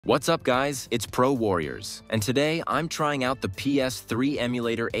What's up guys, it's Pro Warriors, and today I'm trying out the PS3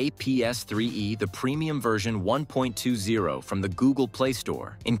 Emulator aPS3e, the premium version 1.20 from the Google Play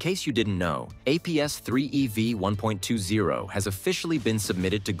Store. In case you didn't know, aPS3e v 1.20 has officially been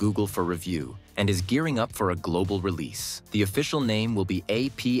submitted to Google for review and is gearing up for a global release. The official name will be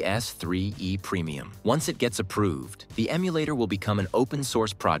aPS3e Premium. Once it gets approved, the emulator will become an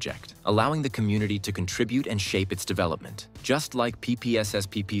open-source project, allowing the community to contribute and shape its development. Just like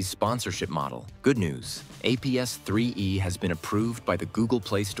PPSSPP's sponsorship model. Good news, aPS3e has been approved by the Google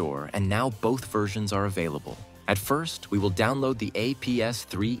Play Store and now both versions are available. At first, we will download the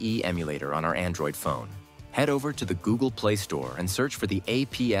aPS3e emulator on our Android phone. Head over to the Google Play Store and search for the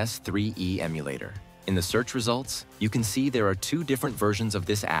aPS3e emulator. In the search results, you can see there are two different versions of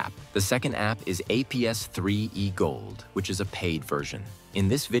this app. The second app is aPS3e Gold, which is a paid version. In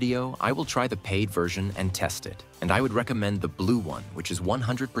this video, I will try the paid version and test it, and I would recommend the blue one, which is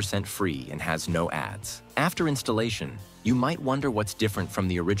 100% free and has no ads. After installation, you might wonder what's different from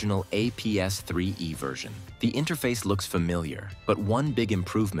the original aPS3e version. The interface looks familiar, but one big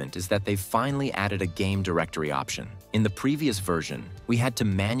improvement is that they've finally added a game directory option. In the previous version, we had to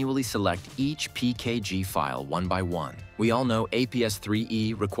manually select each PKG file one by one. We all know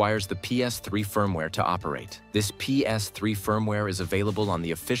aPS3e requires the PS3 firmware to operate. This PS3 firmware is available on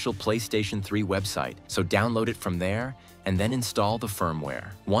the official PlayStation 3 website, so download it from there and then install the firmware.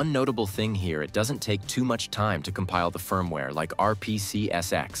 One notable thing here, it doesn't take too much time to compile the firmware like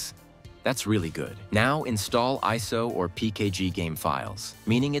rpcsx. That's really good. Now install ISO or PKG game files,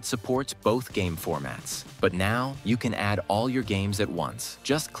 meaning it supports both game formats. But now you can add all your games at once.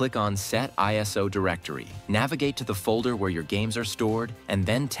 Just click on Set ISO Directory, navigate to the folder where your games are stored, and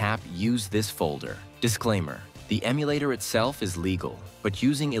then tap Use this folder. Disclaimer: the emulator itself is legal, but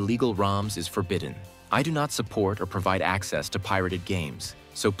using illegal ROMs is forbidden. I do not support or provide access to pirated games,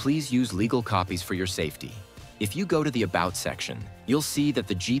 so please use legal copies for your safety. If you go to the About section, you'll see that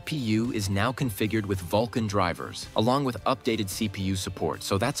the GPU is now configured with Vulkan drivers, along with updated CPU support,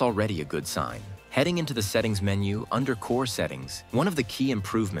 so that's already a good sign. Heading into the Settings menu, under Core Settings, one of the key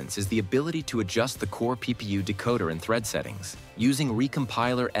improvements is the ability to adjust the core PPU decoder and thread settings. Using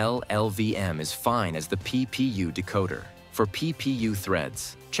Recompiler LLVM is fine as the PPU decoder. For PPU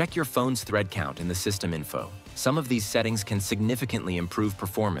threads, check your phone's thread count in the system info. Some of these settings can significantly improve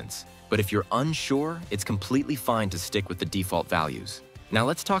performance, but if you're unsure, it's completely fine to stick with the default values. Now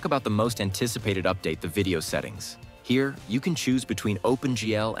let's talk about the most anticipated update, the video settings. Here, you can choose between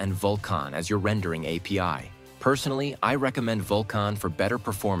OpenGL and Vulkan as your rendering API. Personally, I recommend Vulkan for better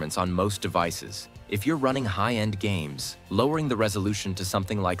performance on most devices. If you're running high-end games, lowering the resolution to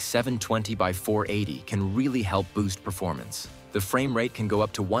something like 720 by 480 can really help boost performance. The frame rate can go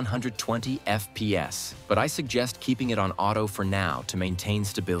up to 120 FPS, but I suggest keeping it on auto for now to maintain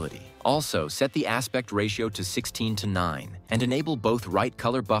stability. Also, set the aspect ratio to 16:9 and enable both write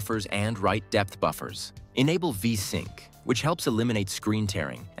color buffers and write depth buffers. Enable VSync, which helps eliminate screen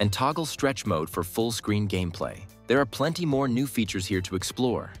tearing, and toggle stretch mode for full screen gameplay. There are plenty more new features here to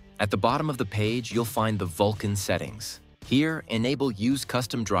explore. At the bottom of the page, you'll find the Vulkan settings. Here, enable Use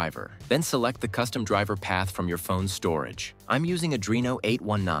Custom Driver, then select the custom driver path from your phone's storage. I'm using Adreno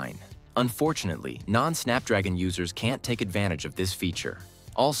 819. Unfortunately, non-Snapdragon users can't take advantage of this feature.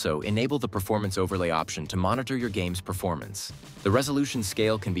 Also, enable the Performance Overlay option to monitor your game's performance. The resolution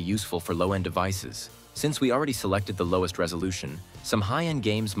scale can be useful for low-end devices. Since we already selected the lowest resolution, some high-end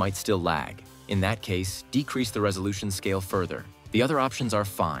games might still lag. In that case, decrease the resolution scale further. The other options are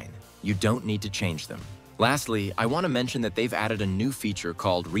fine. You don't need to change them. Lastly, I want to mention that they've added a new feature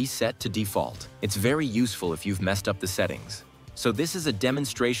called Reset to Default. It's very useful if you've messed up the settings. So this is a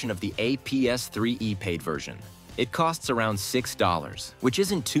demonstration of the aPS3e paid version. It costs around $6, which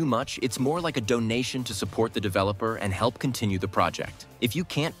isn't too much. It's more like a donation to support the developer and help continue the project. If you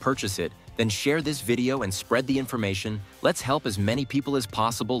can't purchase it, then share this video and spread the information. Let's help as many people as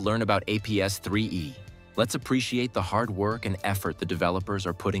possible learn about aPS3e. Let's appreciate the hard work and effort the developers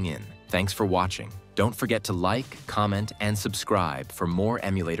are putting in. Thanks for watching. Don't forget to like, comment, and subscribe for more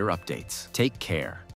emulator updates. Take care.